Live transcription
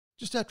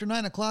Just after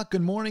 9 o'clock,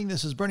 good morning.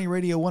 This is Bernie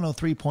Radio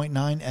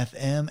 103.9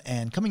 FM,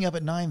 and coming up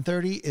at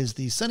 9:30 is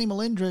the Sonny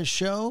Melendres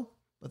Show,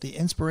 but the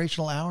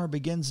inspirational hour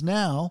begins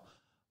now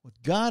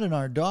with God and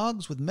Our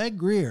Dogs with Meg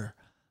Greer.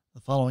 The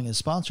following is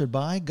sponsored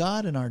by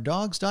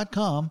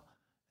GodandOurDogs.com,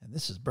 and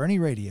this is Bernie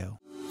Radio.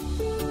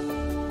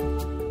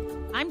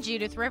 I'm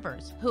Judith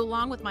Rivers, who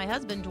along with my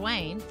husband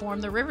Dwayne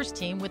formed the Rivers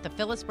team with the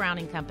Phyllis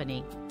Browning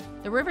Company.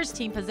 The Rivers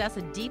team possess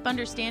a deep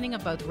understanding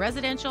of both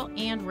residential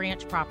and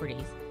ranch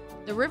properties.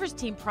 The Rivers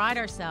team pride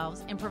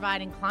ourselves in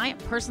providing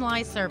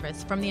client-personalized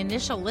service from the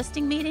initial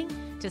listing meeting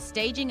to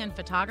staging and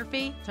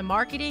photography to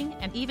marketing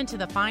and even to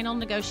the final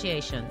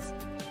negotiations.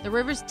 The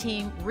Rivers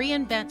team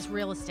reinvents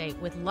real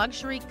estate with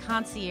luxury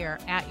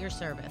concierge at your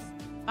service.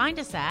 Find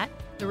us at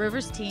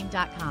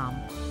theriversteam.com.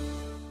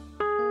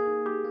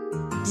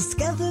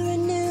 Discover a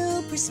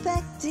new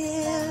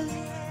perspective.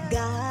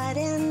 God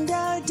and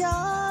Our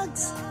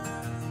Dogs.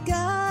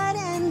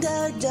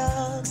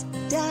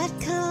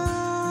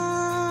 GodandOurDogs.com.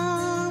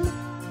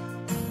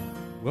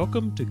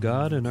 Welcome to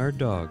God and Our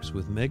Dogs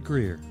with Meg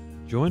Greer.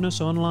 Join us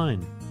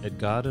online at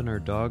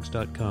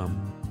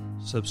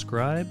GodandOurDogs.com.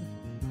 Subscribe,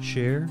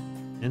 share,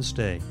 and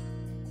stay.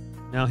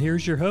 Now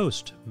here's your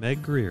host,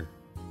 Meg Greer.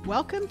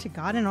 Welcome to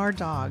God and Our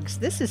Dogs.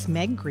 This is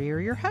Meg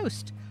Greer, your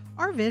host.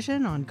 Our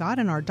vision on God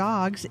and Our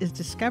Dogs is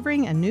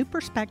discovering a new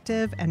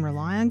perspective and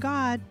rely on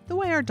God the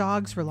way our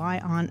dogs rely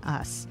on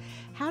us.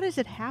 How does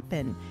it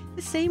happen?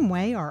 The same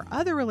way our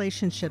other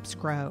relationships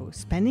grow,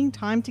 spending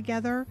time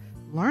together,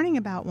 learning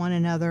about one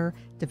another,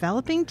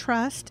 developing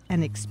trust,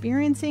 and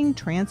experiencing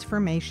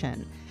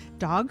transformation.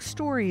 Dog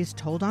stories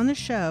told on the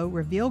show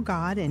reveal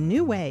God in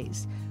new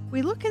ways.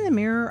 We look in the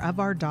mirror of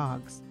our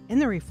dogs. In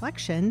the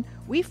reflection,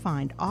 we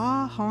find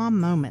aha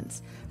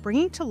moments,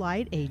 bringing to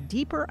light a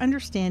deeper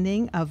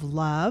understanding of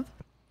love,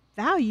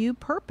 value,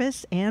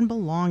 purpose, and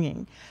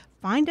belonging.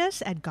 Find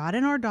us at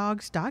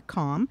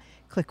GodandOurDogs.com.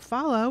 Click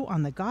follow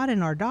on the God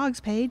and Our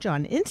Dogs page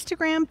on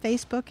Instagram,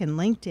 Facebook, and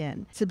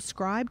LinkedIn.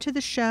 Subscribe to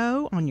the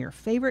show on your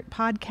favorite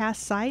podcast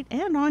site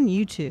and on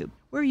YouTube,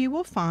 where you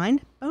will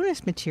find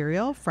bonus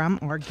material from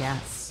our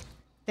guests.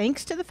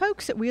 Thanks to the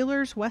folks at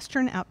Wheeler's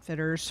Western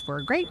Outfitters for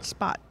a great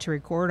spot to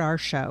record our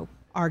show.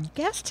 Our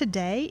guest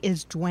today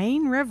is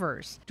Dwayne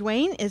Rivers.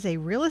 Dwayne is a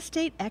real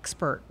estate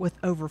expert with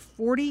over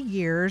 40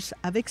 years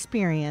of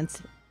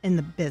experience in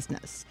the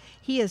business.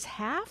 He is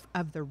half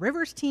of the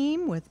Rivers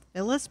team with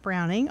Phyllis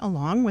Browning,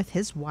 along with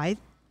his wife,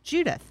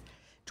 Judith.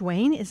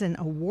 Dwayne is an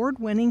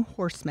award-winning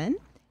horseman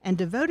and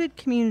devoted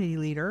community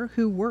leader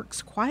who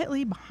works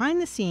quietly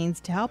behind the scenes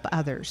to help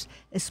others,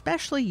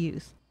 especially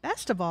youth.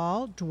 Best of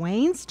all,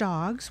 Dwayne's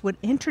dogs would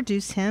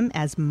introduce him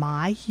as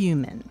my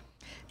human.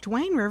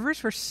 Dwayne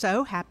Rivers, we're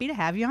so happy to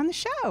have you on the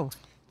show.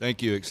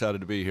 Thank you.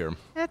 Excited to be here.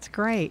 That's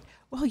great.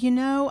 Well, you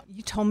know,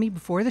 you told me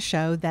before the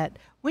show that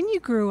when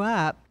you grew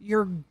up,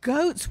 your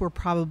goats were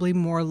probably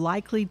more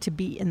likely to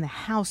be in the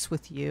house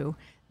with you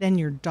than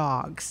your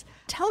dogs.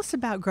 Tell us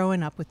about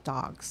growing up with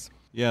dogs.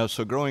 Yeah,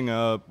 so growing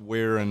up,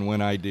 where and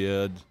when I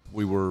did,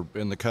 we were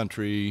in the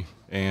country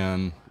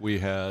and we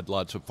had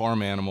lots of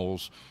farm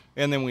animals,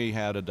 and then we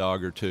had a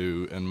dog or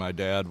two, and my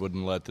dad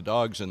wouldn't let the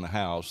dogs in the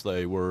house.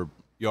 They were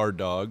yard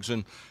dogs,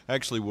 and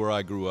actually where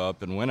I grew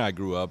up and when I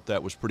grew up,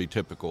 that was pretty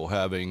typical.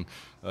 Having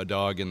a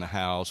dog in the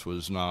house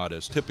was not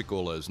as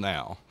typical as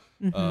now.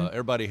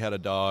 Everybody had a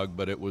dog,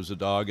 but it was a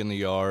dog in the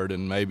yard,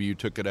 and maybe you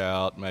took it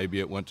out, maybe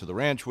it went to the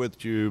ranch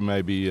with you,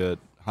 maybe it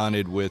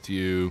hunted with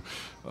you,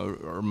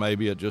 or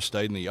maybe it just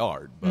stayed in the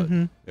yard, but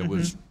it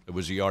was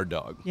a yard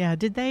dog. Yeah.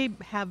 Did they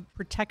have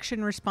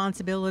protection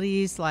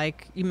responsibilities?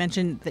 Like you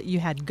mentioned that you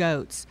had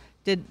goats.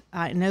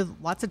 I know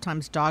lots of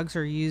times dogs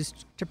are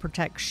used to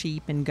protect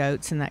sheep and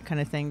goats and that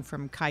kind of thing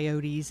from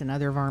coyotes and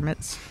other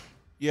varmints.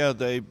 Yeah,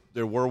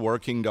 there were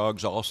working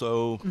dogs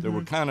also. There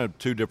were kind of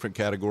two different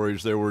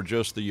categories. There were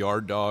just the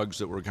yard dogs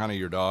that were kind of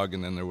your dog,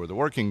 and then there were the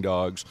working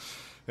dogs.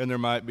 And there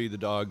might be the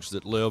dogs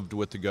that lived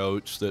with the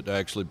goats that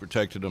actually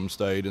protected them,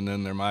 stayed, and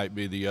then there might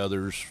be the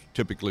others,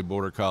 typically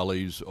border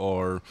collies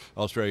or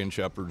Australian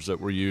shepherds, that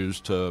were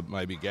used to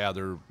maybe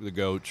gather the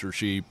goats or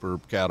sheep or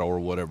cattle or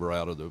whatever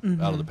out of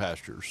the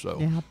pastures. So,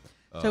 yeah.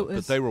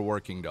 But they were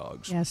working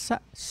dogs. Yeah,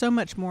 so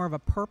much more of a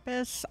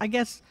purpose, I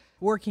guess,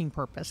 working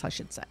purpose, I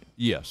should say.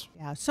 Yes.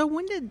 Yeah. So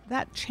when did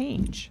that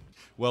change?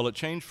 Well, it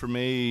changed for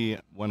me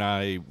when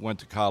I went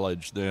to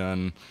college.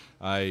 Then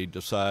I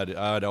decided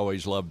I'd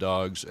always loved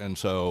dogs, and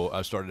so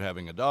I started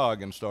having a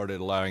dog and started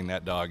allowing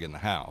that dog in the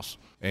house.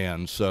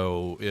 And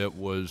so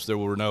there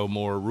were no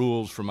more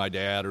rules from my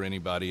dad or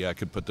anybody. I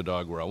could put the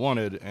dog where I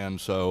wanted,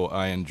 and so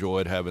I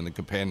enjoyed having the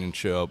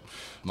companionship.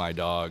 My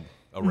dog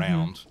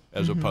around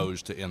as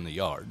opposed to in the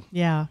yard.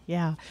 Yeah,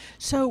 yeah.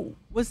 So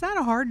was that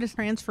a hard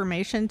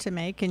transformation to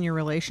make in your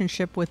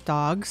relationship with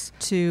dogs,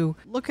 to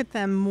look at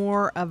them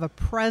more of a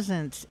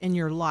presence in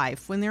your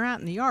life? When they're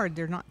out in the yard,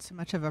 they're not so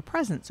much of a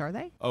presence, are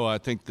they? Oh, I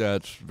think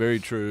that's very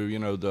true. You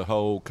know, the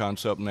whole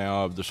concept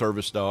now of the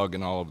service dog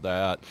and all of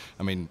that,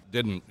 I mean,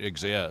 didn't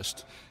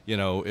exist. You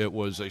know, it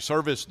was a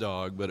service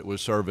dog, but it was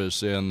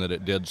service in that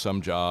it did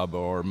some job,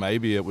 or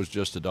maybe it was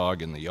just a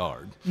dog in the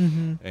yard.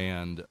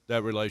 And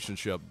that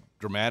relationship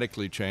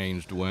dramatically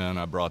changed when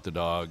I brought the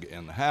dog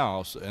in the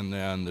house, and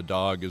then the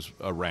dog is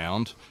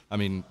around. I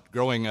mean,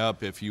 growing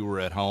up, if you were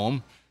at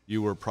home,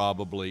 you were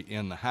probably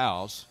in the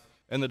house,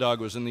 and the dog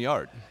was in the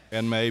yard.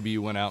 And maybe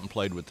you went out and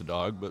played with the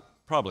dog, but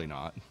probably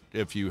not.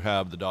 If you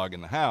have the dog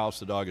in the house,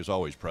 the dog is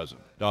always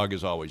present. Dog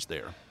is always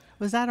there.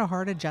 Was that a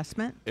hard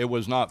adjustment? It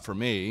was not for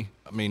me.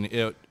 I mean,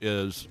 it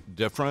is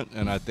different,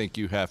 and I think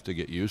you have to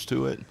get used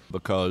to it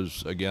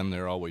because, again,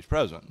 they're always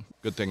present.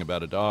 Good thing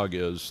about a dog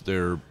is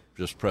they're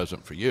just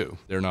present for you.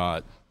 They're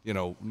not, you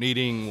know,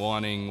 needing,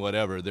 wanting,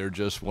 whatever. They're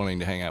just wanting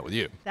to hang out with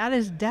you. That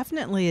is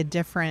definitely a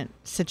different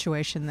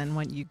situation than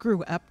what you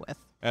grew up with.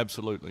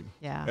 Absolutely.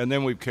 Yeah. And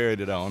then we've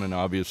carried it on, and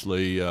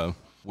obviously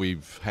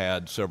we've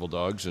had several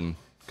dogs and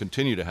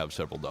continue to have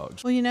several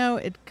dogs. Well, you know,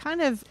 it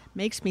kind of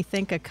makes me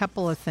think a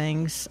couple of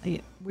things.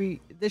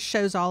 This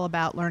show's all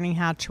about learning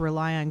how to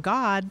rely on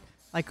God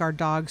like our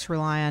dogs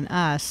rely on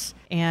us.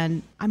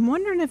 And I'm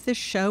wondering if this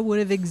show would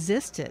have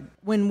existed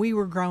when we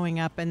were growing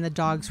up and the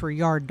dogs were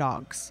yard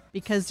dogs,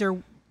 because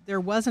there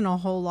wasn't a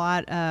whole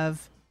lot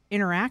of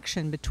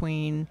interaction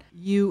between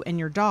you and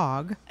your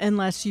dog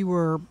unless you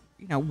were,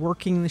 you know,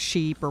 working the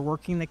sheep or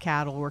working the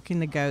cattle, working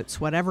the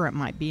goats, whatever it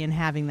might be, and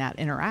having that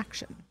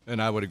interaction.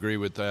 And I would agree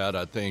with that.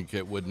 I think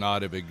it would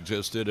not have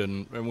existed.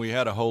 And we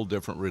had a whole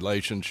different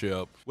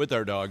relationship with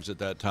our dogs at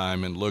that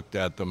time and looked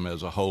at them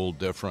as a whole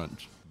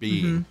different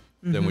being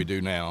than we do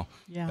now.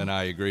 Yeah. And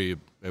I agree,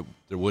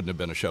 there wouldn't have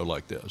been a show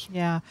like this.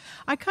 Yeah.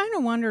 I kind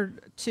of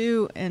wondered,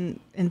 too, in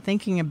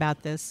thinking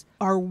about this,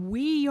 are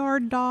we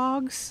yard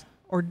dogs,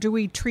 or do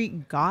we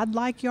treat God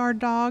like yard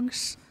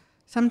dogs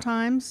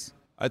sometimes?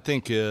 I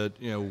think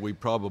we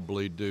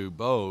probably do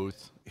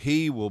both.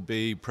 He will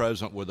be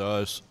present with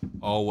us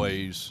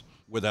always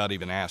without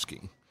even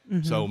asking.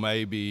 So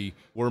maybe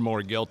we're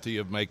more guilty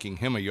of making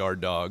him a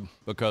yard dog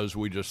because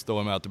we just throw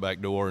him out the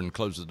back door and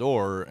close the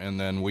door, and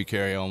then we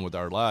carry on with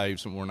our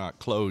lives, and we're not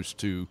close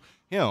to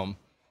him,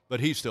 but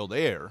he's still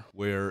there,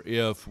 where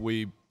if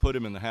we put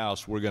him in the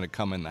house, we're going to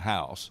come in the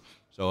house.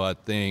 So I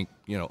think,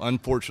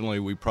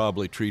 unfortunately, we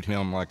probably treat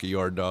him like a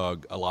yard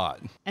dog a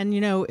lot. And,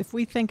 if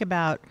we think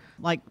about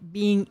like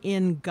being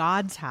in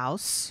God's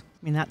house,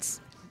 I mean,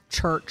 that's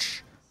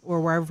church or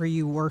wherever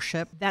you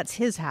worship, that's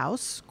his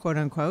house, quote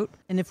unquote.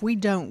 And if we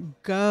don't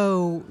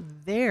go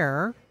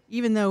there,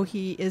 even though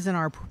he is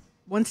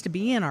wants to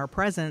be in our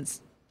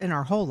presence in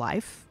our whole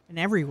life and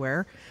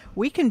everywhere,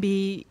 we can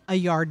be a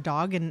yard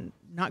dog and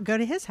not go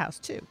to his house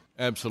too.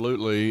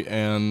 Absolutely.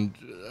 And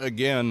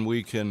again,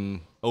 we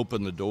can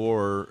open the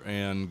door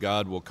and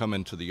God will come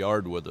into the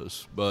yard with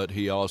us, but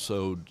he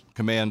also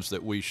commands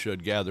that we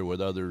should gather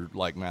with other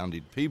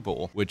like-minded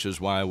people, which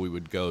is why we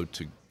would go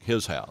to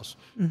his house,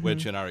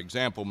 which in our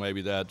example,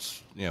 maybe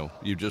that's,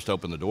 you just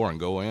open the door and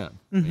go in.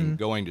 And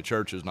going to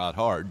church is not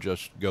hard,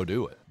 just go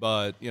do it.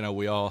 But,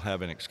 we all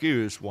have an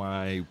excuse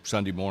why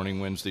Sunday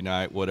morning, Wednesday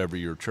night, whatever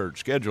your church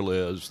schedule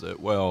is, that,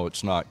 well,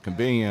 it's not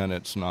convenient,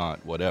 it's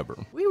not whatever.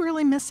 We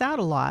really miss out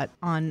a lot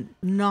on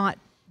not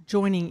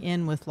joining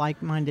in with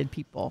like-minded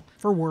people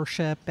for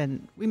worship,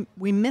 and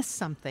we miss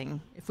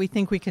something if we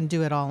think we can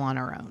do it all on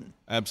our own.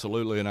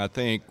 Absolutely, and I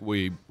think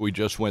we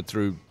just went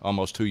through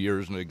almost 2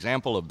 years an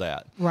example of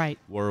that. Right.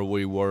 Where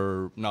we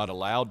were not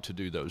allowed to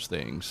do those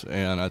things,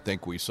 and I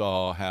think we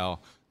saw how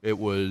it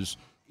was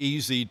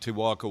easy to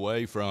walk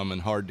away from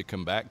and hard to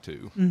come back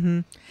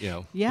to.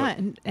 Yeah,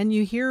 and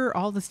you hear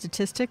all the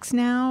statistics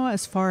now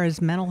as far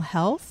as mental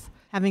health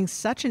having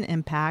such an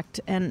impact,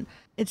 and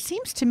it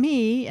seems to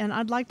me, and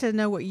I'd like to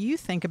know what you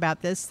think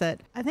about this,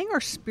 that I think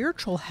our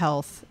spiritual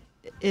health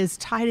is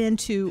tied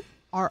into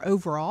our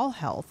overall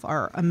health,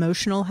 our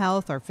emotional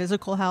health, our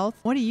physical health.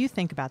 What do you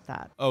think about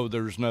that? Oh,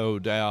 there's no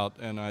doubt.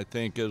 And I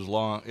think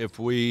if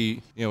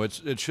we,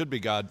 it should be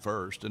God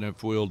first. And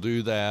if we'll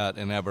do that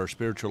and have our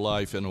spiritual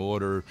life in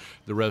order,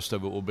 the rest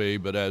of it will be.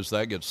 But as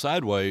that gets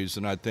sideways,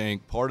 and I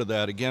think part of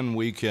that, again,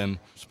 we can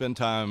spend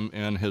time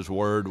in his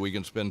word. We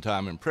can spend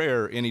time in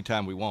prayer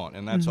anytime we want.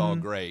 And that's all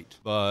great.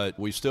 But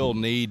we still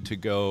need to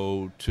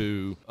go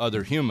to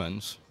other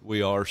humans.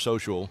 We are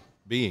social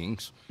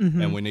beings,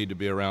 and we need to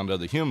be around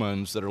other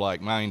humans that are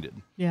like-minded.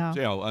 Yeah.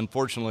 So,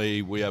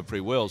 unfortunately, we have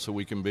free will, so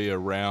we can be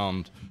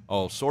around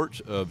all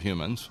sorts of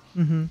humans,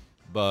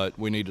 but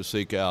we need to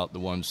seek out the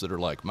ones that are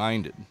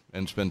like-minded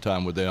and spend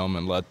time with them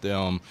and let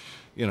them,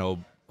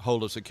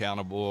 hold us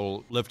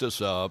accountable, lift us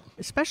up.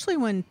 Especially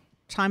when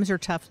times are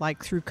tough,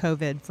 like through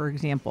COVID, for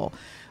example.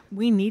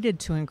 we needed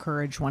to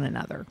encourage one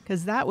another,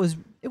 because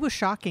it was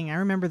shocking. I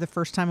remember the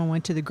first time I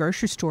went to the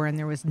grocery store and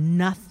there was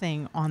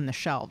nothing on the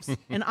shelves.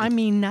 And I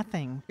mean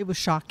nothing. It was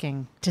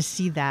shocking to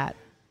see that.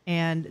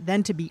 And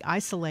then to be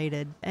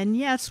isolated. And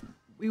yes,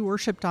 we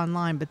worshiped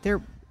online, but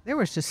there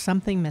was just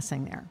something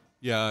missing there.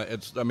 Yeah,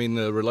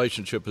 the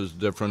relationship is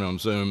different on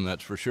Zoom,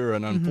 that's for sure.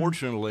 And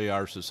unfortunately,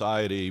 our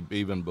society,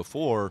 even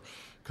before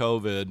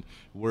COVID,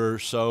 we're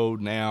so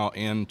now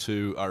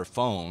into our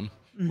phone,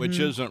 which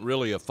isn't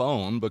really a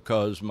phone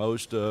because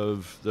most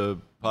of the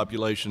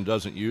population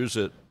doesn't use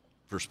it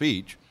for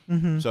speech.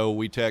 So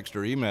we text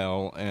or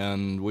email,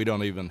 and we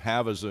don't even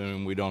have a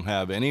Zoom. We don't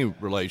have any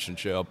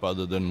relationship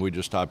other than we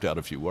just typed out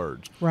a few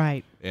words.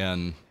 Right.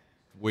 And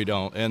we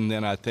don't. And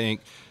then I think,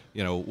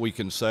 we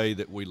can say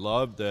that we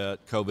love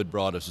that COVID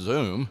brought us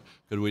Zoom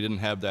because we didn't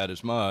have that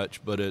as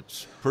much, but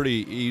it's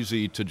pretty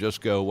easy to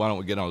just go, why don't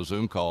we get on a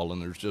Zoom call?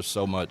 And there's just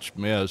so much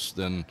missed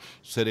than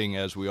sitting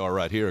as we are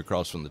right here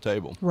across from the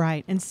table.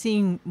 Right, and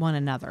seeing one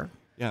another.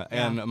 Yeah,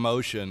 and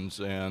emotions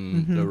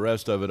and the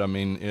rest of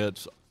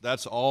it.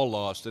 That's all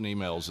lost in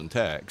emails and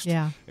text.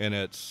 Yeah. And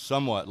it's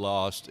somewhat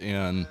lost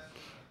in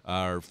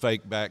our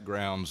fake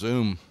background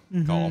Zoom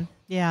call.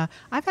 Yeah,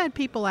 I've had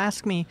people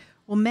ask me,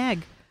 well,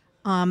 Meg,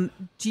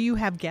 do you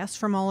have guests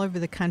from all over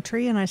the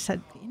country? And I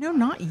said,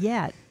 not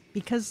yet,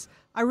 because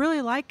I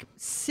really like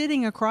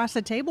sitting across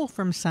a table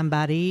from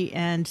somebody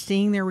and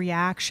seeing their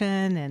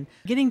reaction and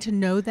getting to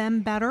know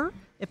them better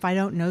if I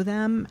don't know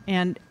them.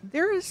 And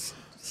there is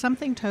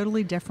something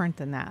totally different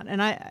than that.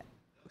 And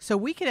so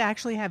we could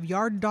actually have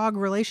yard dog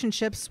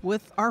relationships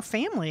with our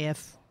family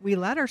if we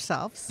let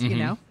ourselves,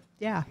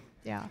 Yeah.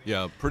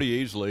 Yeah, pretty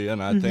easily.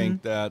 And I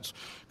think that's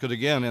because,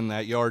 again, in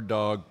that yard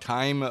dog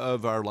time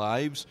of our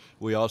lives,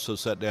 we also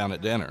sat down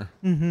at dinner.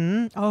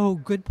 Oh,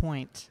 good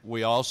point.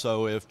 We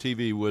also, if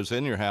TV was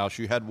in your house,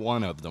 you had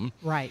one of them.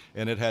 Right.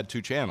 And it had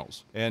 2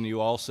 channels. And you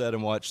all sat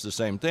and watched the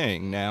same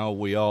thing. Now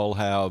we all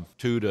have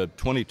 2 to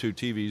 22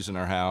 TVs in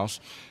our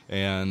house,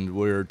 and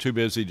we're too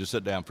busy to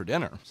sit down for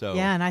dinner. So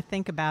yeah, and I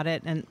think about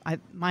it, and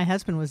my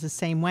husband was the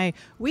same way.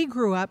 We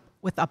grew up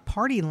with a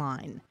party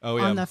line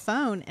on the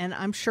phone, and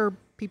I'm sure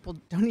people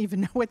don't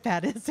even know what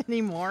that is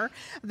anymore.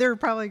 There are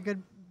probably a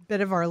good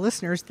bit of our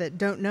listeners that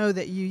don't know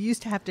that you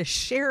used to have to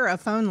share a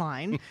phone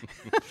line.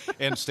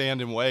 And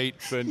stand and wait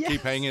and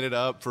keep hanging it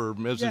up for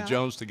Mrs.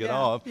 Jones to get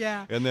off.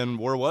 Yeah. And then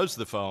where was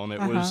the phone? It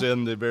was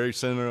in the very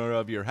center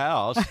of your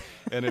house.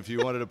 And if you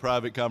wanted a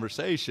private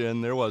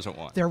conversation, there wasn't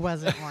one. There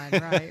wasn't one,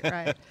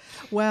 right.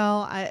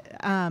 Well,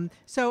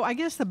 so I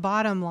guess the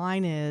bottom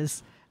line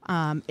is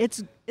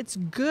it's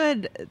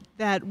good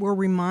that we're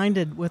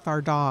reminded with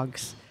our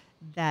dogs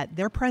that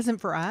they're present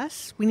for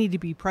us. We need to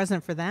be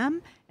present for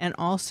them, and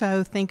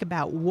also think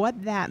about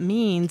what that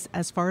means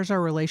as far as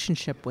our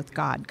relationship with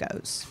God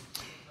goes.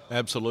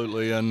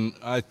 Absolutely. And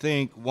I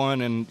think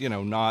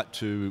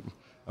the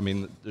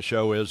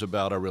show is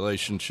about our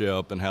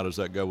relationship and how does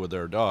that go with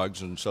our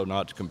dogs, and so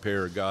not to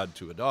compare God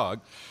to a dog,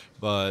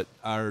 but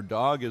our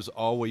dog is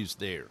always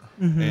there.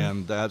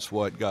 And that's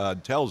what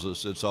God tells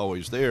us. It's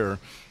always there.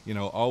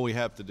 All we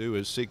have to do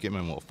is seek him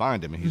and we'll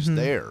find him. He's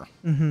there.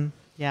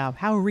 Yeah,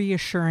 how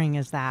reassuring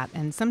is that?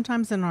 And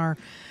sometimes in our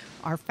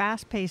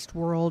fast-paced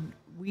world,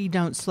 we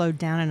don't slow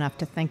down enough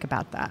to think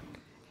about that.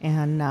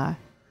 And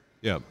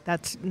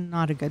that's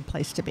not a good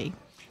place to be.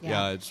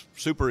 Yeah, it's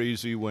super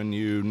easy when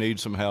you need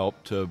some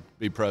help to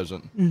be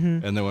present.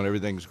 And then when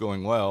everything's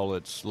going well,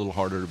 it's a little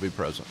harder to be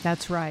present.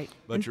 That's right.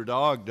 But your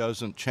dog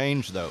doesn't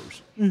change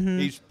those.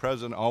 He's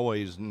present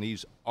always, and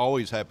he's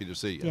always happy to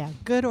see you. Yeah,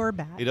 good or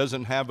bad. He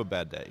doesn't have a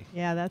bad day.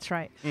 Yeah, that's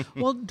right.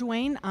 Well,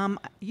 Dwayne,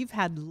 you've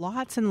had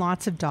lots and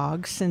lots of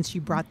dogs since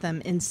you brought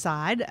them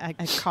inside at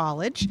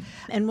college,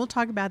 and we'll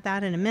talk about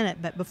that in a minute.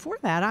 But before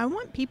that, I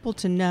want people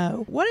to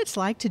know what it's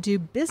like to do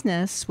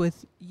business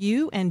with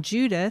you and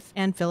Judith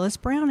and Phyllis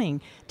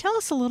Browning. Tell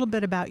us a little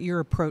bit about your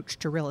approach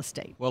to real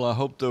estate. Well, I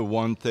hope the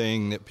one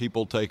thing that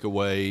people take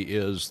away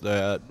is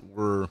that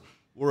we're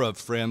a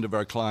friend of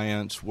our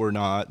clients. They're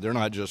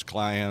not just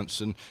clients.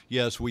 And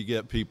yes, we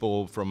get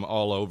people from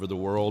all over the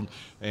world,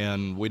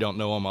 and we don't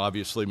know them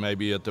obviously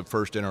maybe at the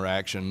first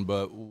interaction,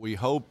 but we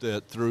hope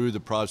that through the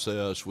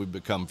process we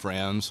become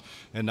friends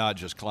and not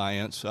just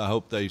clients. I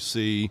hope they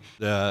see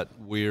that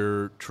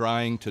we're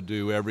trying to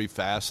do every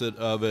facet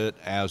of it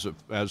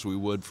as we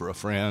would for a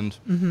friend,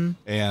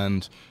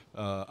 and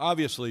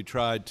obviously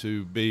tried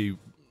to be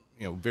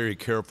very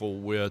careful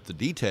with the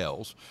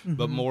details,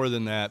 but more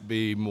than that,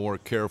 be more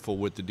careful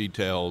with the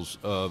details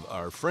of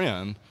our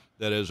friend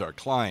that is our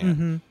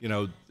client.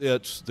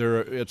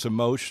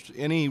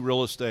 Any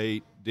real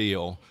estate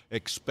deal,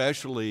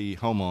 especially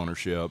home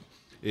ownership,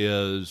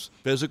 is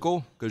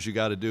physical because you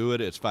got to do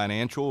it. It's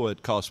financial,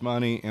 it costs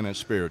money, and it's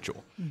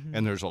spiritual.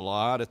 And there's a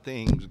lot of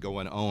things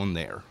going on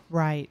there.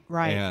 Right.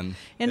 And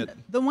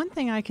the one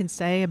thing I can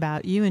say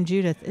about you and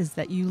Judith is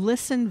that you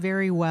listen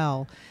very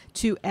well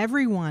to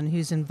everyone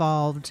who's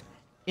involved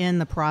in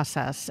the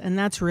process, and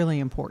that's really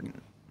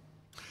important.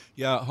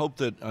 Yeah, I hope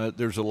that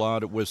there's a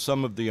lot with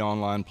some of the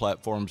online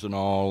platforms and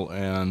all,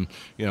 and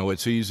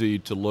it's easy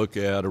to look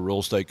at a real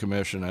estate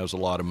commission as a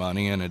lot of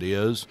money, and it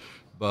is,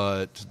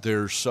 but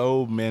there's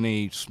so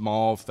many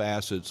small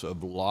facets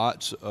of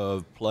lots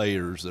of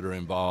players that are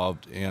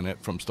involved in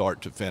it from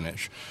start to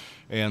finish.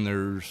 And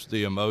there's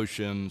the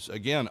emotions,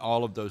 again,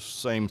 all of those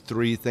same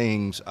three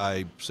things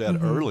I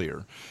said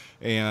earlier.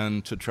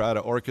 And to try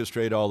to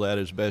orchestrate all that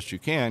as best you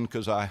can,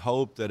 because I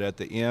hope that at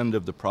the end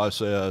of the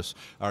process,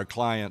 our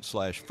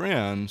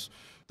clients/friends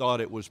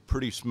thought it was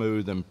pretty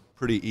smooth and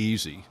pretty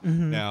easy.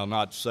 Now,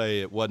 not to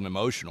say it wasn't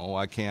emotional.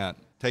 I can't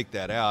take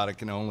that out. I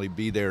can only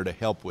be there to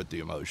help with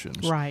the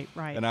emotions. Right.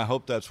 And I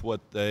hope that's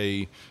what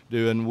they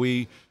do. And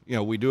we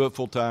do it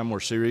full time. We're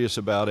serious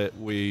about it.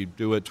 We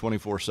do it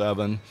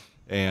 24/7.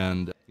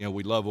 And,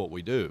 we love what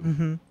we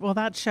do. Well,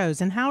 that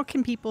shows. And how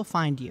can people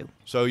find you?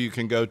 So you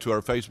can go to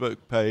our Facebook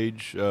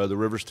page, The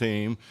Rivers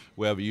Team.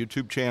 We have a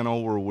YouTube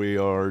channel where we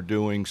are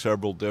doing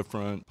several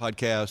different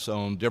podcasts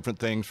on different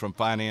things from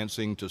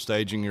financing to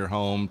staging your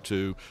home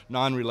to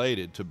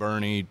non-related to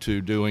Bernie to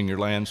doing your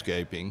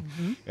landscaping.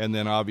 And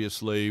then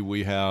obviously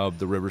we have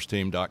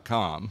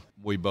theriversteam.com.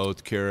 We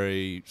both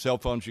carry cell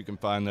phones. You can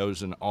find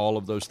those in all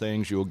of those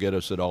things. You'll get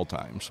us at all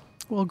times.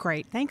 Well,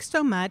 great. Thanks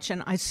so much.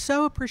 And I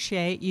so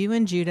appreciate you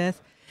and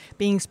Judith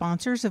being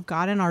sponsors of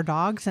God and Our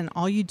Dogs and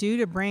all you do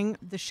to bring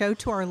the show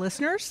to our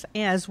listeners,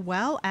 as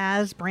well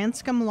as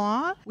Branscombe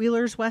Law,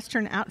 Wheeler's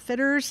Western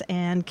Outfitters,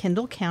 and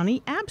Kendall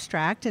County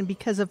Abstract. And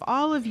because of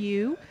all of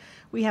you,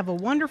 we have a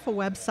wonderful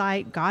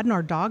website,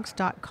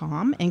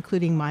 godandourdogs.com,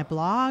 including my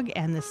blog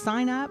and the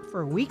sign up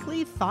for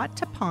weekly Thought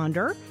to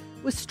Ponder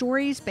with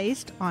stories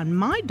based on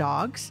my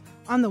dogs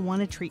on the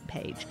Want a Treat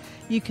page.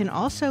 You can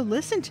also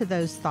listen to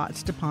those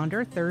Thoughts to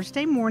Ponder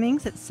Thursday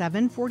mornings at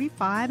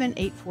 7:45 and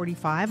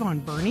 8:45 on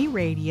Bernie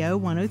Radio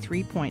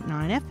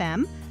 103.9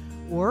 FM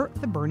or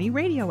the Bernie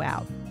Radio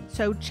app.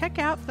 So check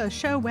out the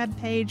show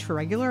webpage for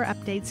regular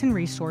updates and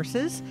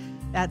resources.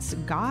 That's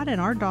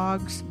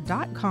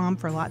godandourdogs.com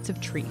for lots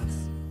of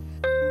treats.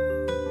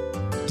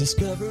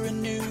 Discover a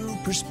new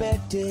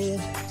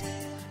perspective.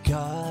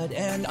 God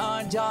and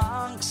Our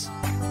Dogs.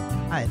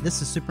 Hi,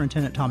 this is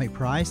Superintendent Tommy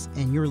Price,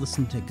 and you're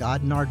listening to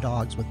God and Our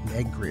Dogs with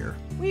Meg Greer.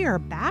 We are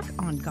back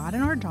on God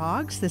and Our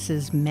Dogs. This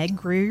is Meg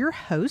Greer, your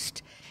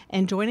host,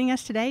 and joining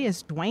us today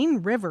is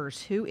Dwayne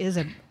Rivers, who is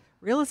a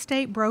real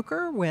estate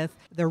broker with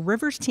the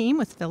Rivers Team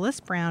with Phyllis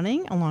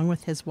Browning, along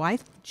with his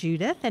wife,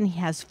 Judith, and he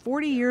has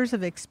 40 years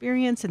of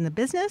experience in the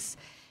business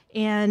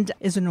and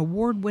is an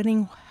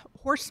award-winning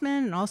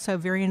horseman and also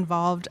very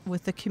involved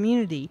with the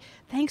community.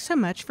 Thanks so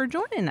much for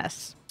joining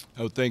us.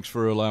 Oh, thanks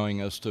for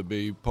allowing us to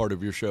be part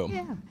of your show.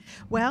 Yeah.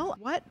 Well,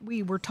 what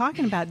we were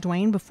talking about,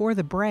 Dwayne, before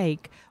the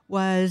break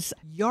was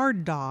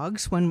yard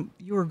dogs when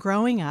you were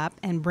growing up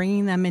and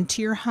bringing them into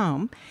your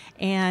home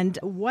and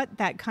what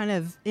that kind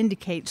of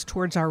indicates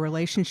towards our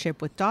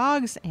relationship with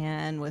dogs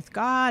and with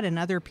God and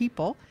other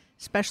people,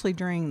 especially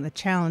during the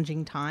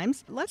challenging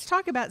times. Let's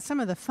talk about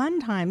some of the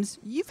fun times.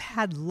 You've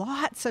had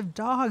lots of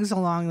dogs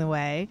along the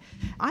way.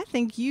 I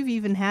think you've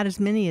even had as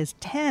many as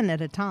 10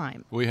 at a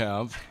time. We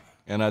have.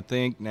 And I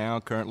think now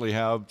currently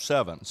have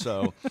 7,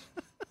 so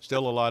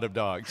still a lot of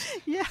dogs.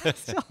 Yeah,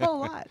 still a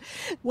lot.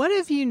 What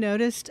have you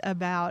noticed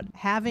about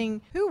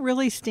who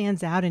really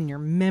stands out in your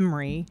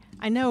memory?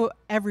 I know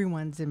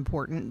everyone's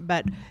important,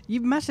 but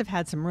you must have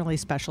had some really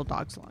special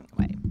dogs along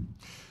the way.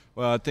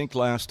 Well, I think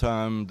last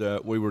time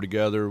that we were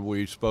together,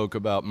 we spoke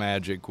about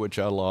Magic, which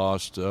I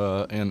lost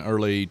in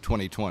early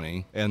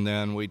 2020. And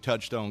then we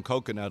touched on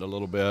Coconut a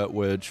little bit,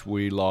 which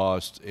we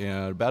lost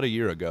about a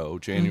year ago,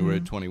 January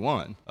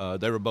 21.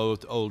 They were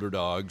both older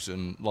dogs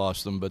and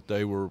lost them, but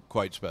they were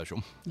quite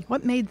special.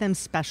 What made them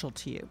special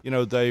to you?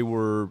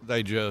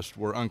 They just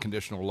were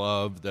unconditional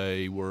love.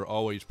 They were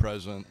always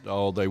present.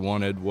 All they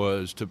wanted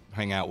was to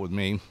hang out with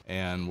me,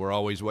 and were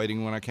always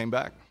waiting when I came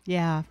back.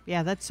 Yeah,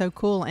 that's so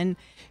cool. And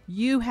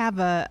you have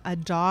a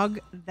dog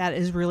that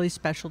is really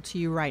special to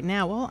you right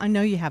now. Well, I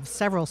know you have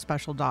several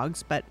special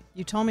dogs, but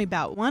you told me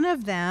about one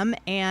of them,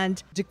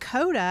 and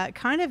Dakota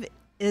kind of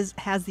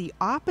has the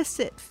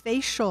opposite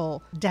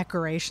facial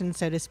decoration,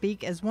 so to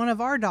speak, as one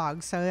of our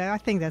dogs. So I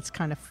think that's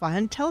kind of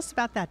fun. Tell us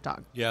about that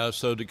dog. Yeah,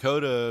 so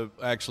Dakota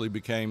actually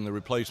became the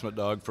replacement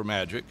dog for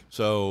Magic.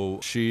 So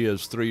she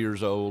is 3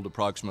 years old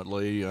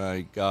approximately.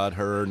 I got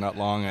her not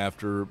long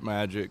after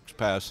Magic's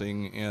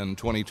passing in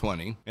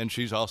 2020. And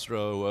she's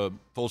also a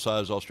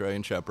full-size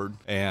Australian Shepherd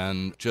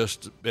and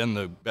just been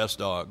the best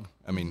dog.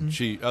 I mean,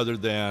 she's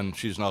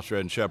an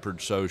Australian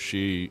Shepherd, so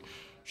she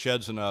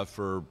sheds enough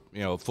for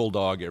a full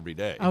dog every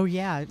day. Oh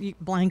yeah,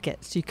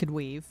 blankets you could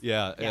weave.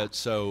 Yeah.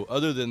 So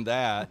other than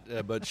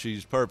that, but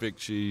she's perfect.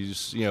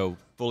 She's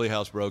fully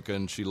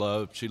housebroken. She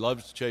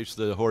loves to chase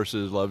the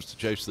horses, loves to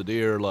chase the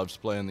deer, loves to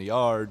play in the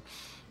yard.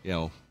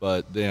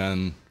 but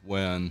then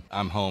when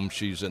I'm home,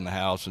 she's in the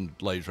house and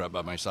lays right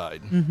by my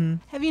side. Mm-hmm.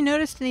 Have you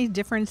noticed any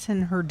difference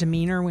in her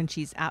demeanor when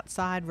she's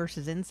outside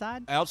versus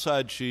inside?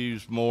 Outside,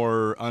 she's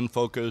more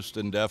unfocused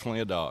and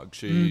definitely a dog.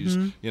 She's,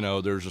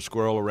 there's a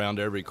squirrel around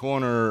every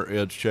corner.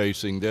 It's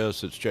chasing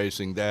this, it's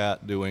chasing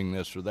that, doing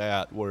this or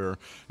that. Where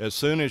as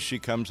soon as she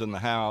comes in the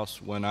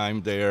house, when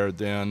I'm there,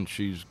 then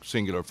she's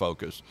singular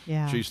focus.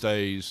 Yeah. She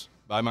stays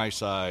by my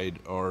side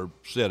or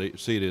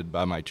seated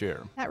by my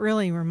chair. That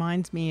really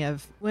reminds me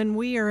of when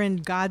we are in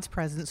God's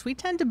presence, we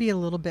tend to be a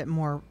little bit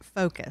more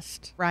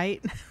focused,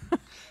 right?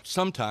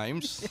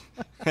 Sometimes.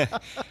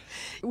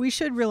 We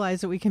should realize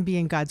that we can be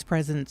in God's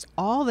presence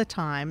all the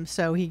time,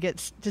 so he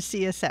gets to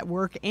see us at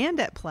work and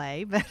at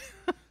play. But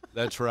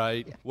That's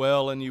right. Yeah.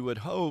 Well, and you would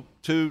hope,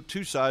 two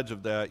sides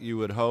of that, you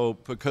would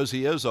hope, because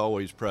he is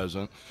always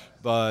present,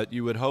 but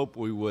you would hope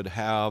we would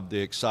have the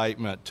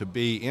excitement to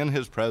be in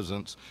his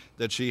presence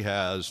that she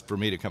has for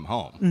me to come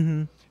home.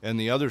 Mm-hmm. And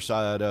the other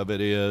side of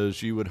it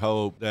is you would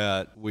hope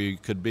that we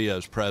could be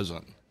as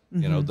present,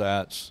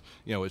 that's,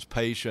 as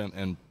patient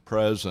and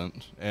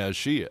present as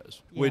she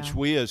is, which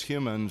we as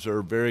humans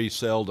are very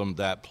seldom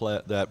that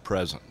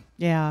present.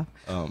 Yeah.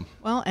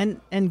 Well,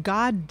 and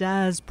God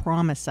does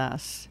promise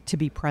us to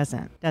be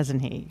present, doesn't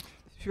he?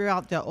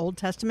 Throughout the Old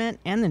Testament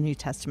and the New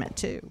Testament,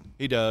 too.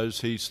 He does.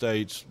 He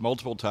states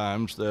multiple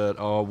times that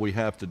all we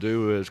have to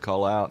do is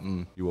call out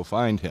and you will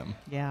find him.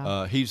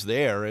 Yeah. He's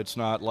there. It's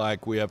not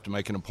like we have to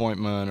make an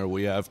appointment or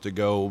we have to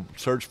go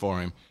search for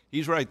him.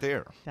 He's right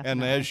there. Definitely.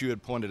 And as you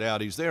had pointed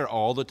out, he's there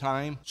all the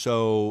time.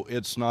 So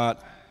it's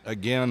not,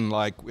 again,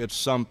 like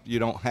you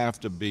don't have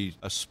to be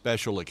a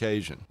special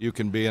occasion. You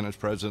can be in his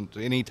presence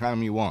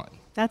anytime you want.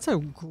 That's a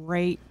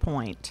great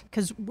point,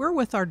 because we're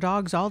with our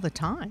dogs all the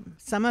time.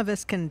 Some of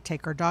us can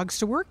take our dogs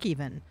to work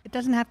even. It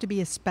doesn't have to be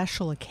a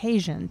special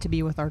occasion to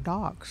be with our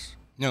dogs.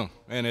 No,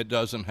 and it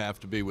doesn't have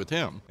to be with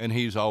him. And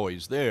he's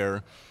always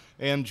there.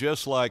 And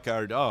just like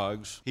our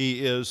dogs,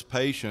 he is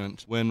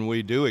patient when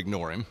we do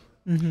ignore him,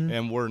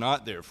 and we're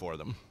not there for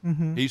them.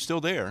 Mm-hmm. He's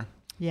still there.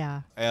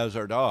 Yeah. As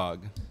our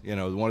dog.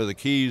 One of the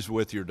keys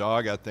with your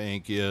dog, I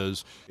think,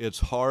 is it's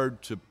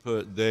hard to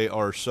put, they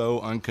are so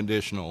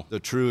unconditional. The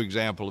true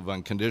example of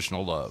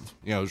unconditional love.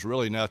 There's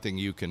really nothing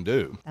you can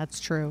do. That's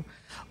true.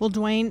 Well,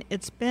 Dwayne,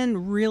 it's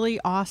been really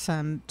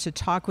awesome to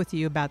talk with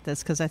you about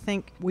this, because I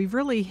think we've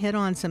really hit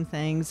on some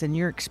things, and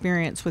your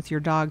experience with your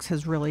dogs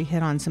has really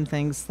hit on some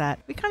things that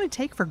we kind of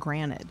take for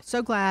granted.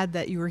 So glad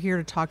that you were here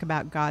to talk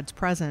about God's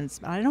presence.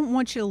 But I don't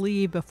want you to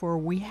leave before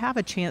we have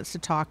a chance to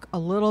talk a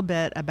little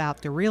bit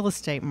about the real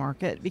estate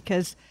market,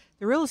 because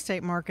the real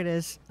estate market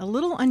is a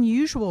little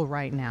unusual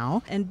right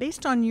now. And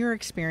based on your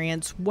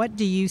experience, what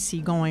do you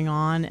see going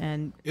on?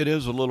 And it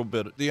is a little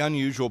bit. The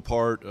unusual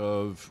part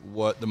of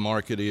what the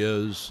market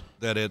is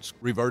that it's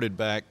reverted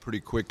back pretty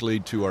quickly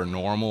to our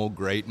normal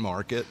great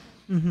market.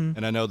 Mm-hmm.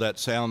 And I know that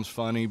sounds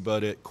funny,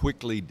 but it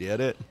quickly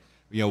did it.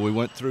 We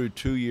went through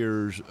 2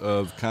 years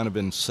of kind of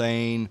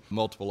insane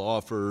multiple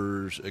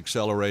offers,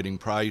 accelerating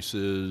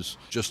prices,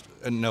 just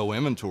no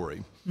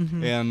inventory.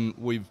 Mm-hmm. And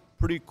we've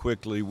pretty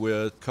quickly,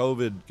 with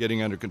COVID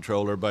getting under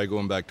control, everybody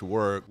going back to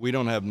work, we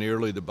don't have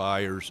nearly the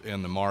buyers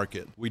in the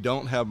market. We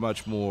don't have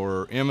much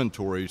more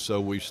inventory, so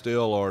we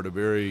still are at a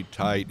very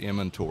tight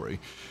inventory.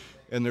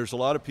 And there's a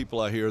lot of people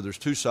out here, there's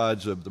two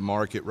sides of the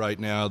market right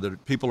now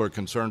that people are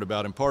concerned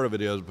about, and part of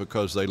it is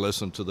because they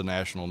listen to the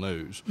national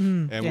news.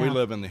 We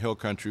live in the hill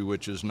country,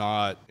 which is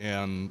not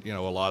in,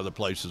 a lot of the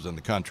places in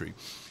the country.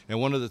 And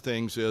one of the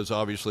things is,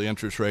 obviously,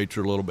 interest rates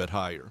are a little bit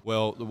higher.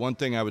 Well, the one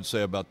thing I would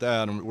say about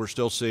that, and we're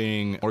still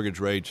seeing mortgage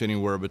rates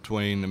anywhere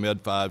between the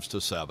mid-5s to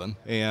 7.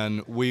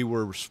 And we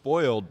were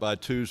spoiled by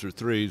 2s or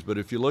 3s. But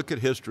if you look at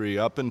history,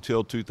 up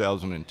until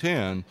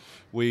 2010,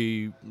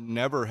 we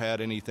never had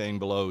anything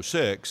below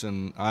 6.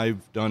 And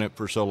I've done it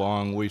for so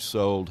long, we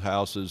sold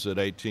houses at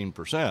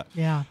 18%.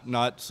 Yeah.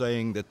 Not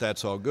saying that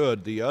that's all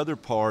good. The other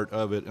part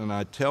of it, and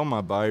I tell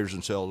my buyers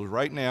and sellers,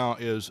 right now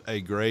is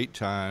a great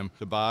time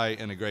to buy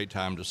and a great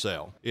time to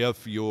sell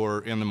if you're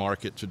in the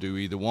market to do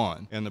either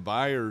one. And the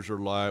buyers are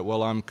like,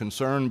 well, I'm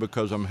concerned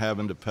because I'm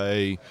having to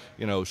pay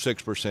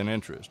 6%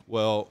 interest.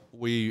 Well,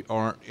 we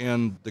aren't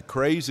in the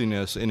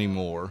craziness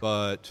anymore,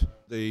 but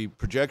the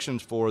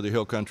projections for the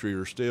hill country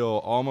are still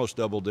almost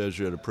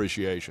double-digit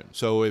appreciation.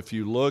 So if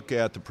you look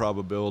at the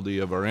probability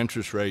of our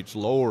interest rates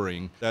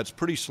lowering, that's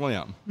pretty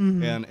slim.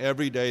 Mm-hmm. And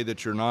every day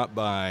that you're not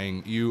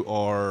buying, you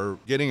are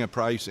getting a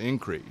price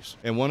increase.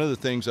 And one of the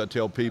things I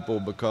tell people,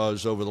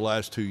 because over the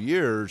last 2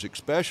 years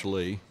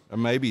especially, or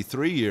maybe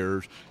 3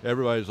 years,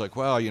 everybody's like,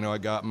 wow, I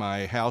got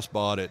my house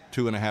bought at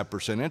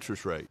 2.5%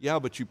 interest rate. Yeah,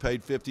 but you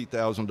paid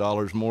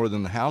 $50,000 more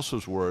than the house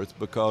was worth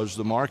because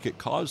the market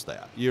caused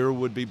that. You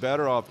would be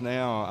better off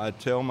now. I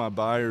tell my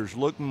buyers,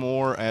 look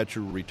more at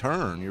your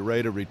return, your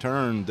rate of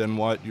return, than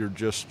what your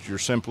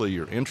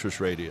interest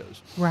rate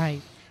is.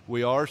 Right.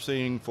 we are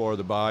seeing for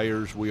the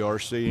buyers, we are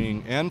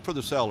seeing, and for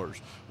the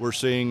sellers, we're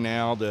seeing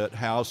now that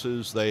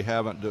houses, they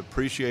haven't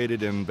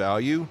depreciated in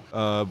value.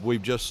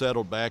 We've just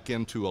settled back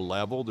into a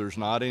level. There's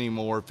not any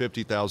more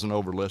 $50,000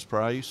 over list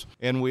price,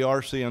 and we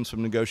are seeing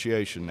some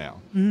negotiation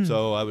now.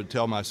 So I would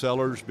tell my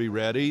sellers, be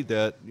ready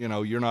that, you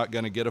know, you're not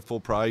going to get a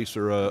full price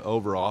or a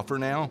over offer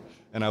now.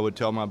 And I would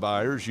tell my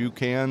buyers, you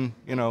can,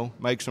 you know,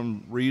 make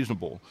some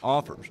reasonable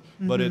offers.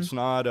 But it's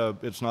not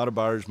a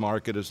buyer's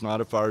market. It's not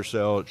a fire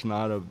sale. It's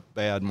not a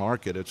bad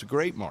market. It's a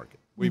great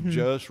market. We've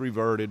just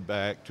reverted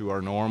back to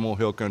our normal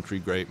hill country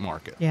great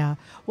market. Yeah.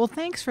 Well,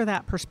 thanks for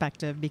that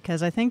perspective,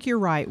 because I think you're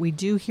right. We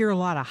do hear a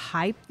lot of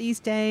hype these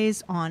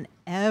days on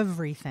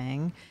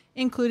everything,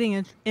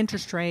 including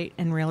interest rate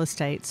and real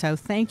estate. So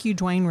thank you,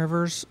 Dwayne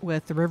Rivers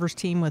with the Rivers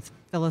team with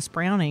Phyllis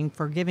Browning,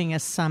 for giving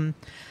us some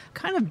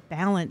kind of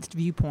balanced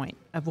viewpoint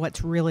of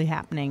what's really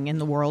happening in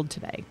the world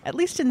today, at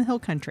least in the hill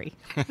country.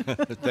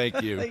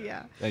 Thank you.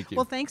 Yeah. Thank you.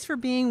 Well, thanks for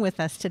being with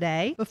us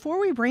today. Before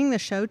we bring the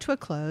show to a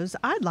close,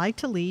 I'd like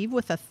to leave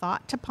with a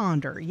thought to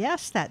ponder.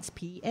 Yes, that's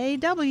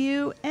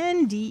PAWNDER.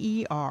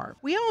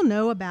 We all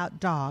know about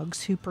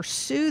dogs who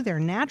pursue their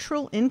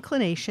natural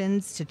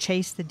inclinations to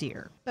chase the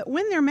deer. But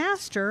when their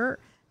master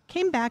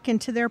came back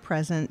into their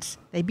presence,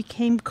 they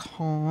became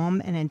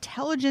calm and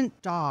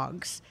intelligent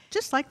dogs,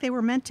 just like they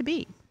were meant to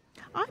be.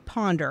 I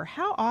ponder,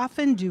 how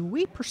often do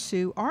we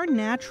pursue our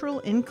natural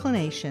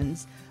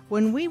inclinations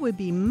when we would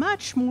be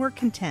much more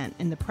content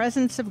in the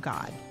presence of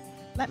God?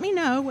 Let me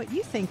know what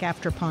you think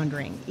after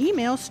pondering.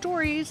 Email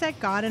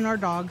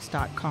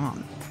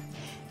stories@GodandOurDogs.com.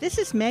 This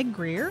is Meg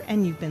Greer,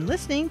 and you've been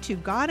listening to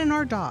God and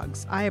Our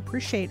Dogs. I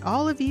appreciate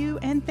all of you,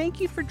 and thank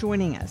you for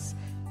joining us.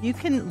 You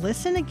can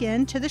listen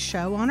again to the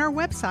show on our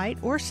website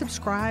or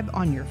subscribe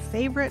on your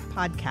favorite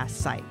podcast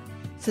site.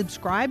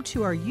 Subscribe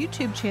to our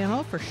YouTube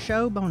channel for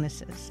show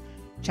bonuses.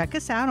 Check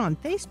us out on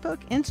Facebook,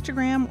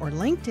 Instagram, or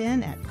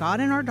LinkedIn at God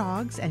and Our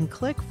Dogs and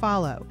click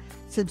follow.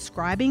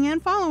 Subscribing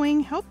and following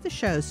help the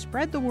show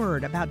spread the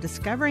word about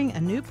discovering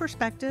a new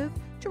perspective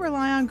to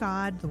rely on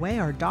God the way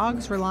our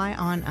dogs rely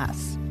on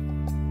us.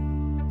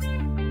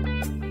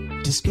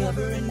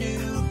 Discover a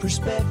new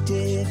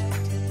perspective.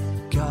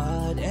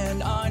 God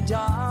and Our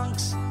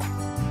Dogs.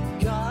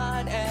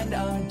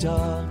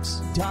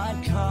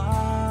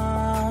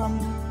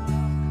 GodandOurDogs.com.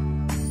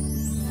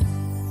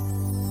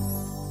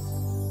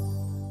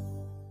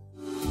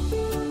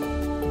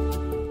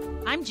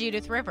 I'm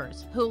Judith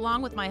Rivers, who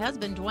along with my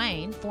husband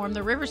Dwayne formed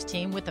the Rivers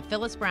team with the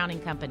Phyllis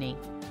Browning Company.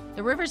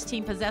 The Rivers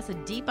team possess a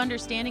deep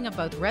understanding of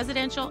both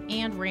residential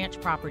and ranch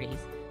properties.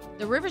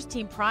 The Rivers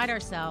team pride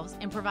ourselves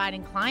in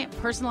providing client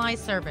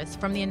personalized service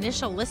from the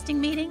initial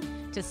listing meeting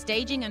to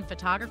staging and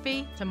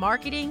photography to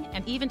marketing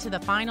and even to the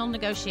final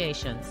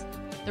negotiations.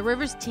 The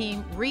Rivers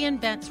team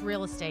reinvents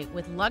real estate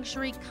with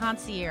luxury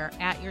concierge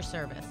at your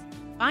service.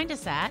 Find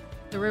us at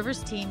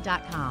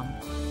theriversteam.com.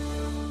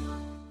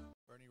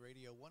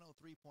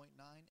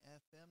 103.9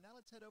 FM. Now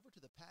let's head over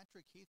to the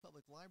Patrick Heath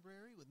Public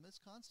Library with Miss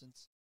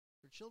Constance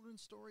for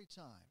Children's Story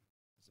Time.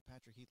 As the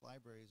Patrick Heath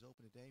Library is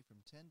open today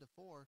from 10 to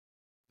 4,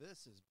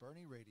 this is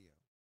Bernie Radio.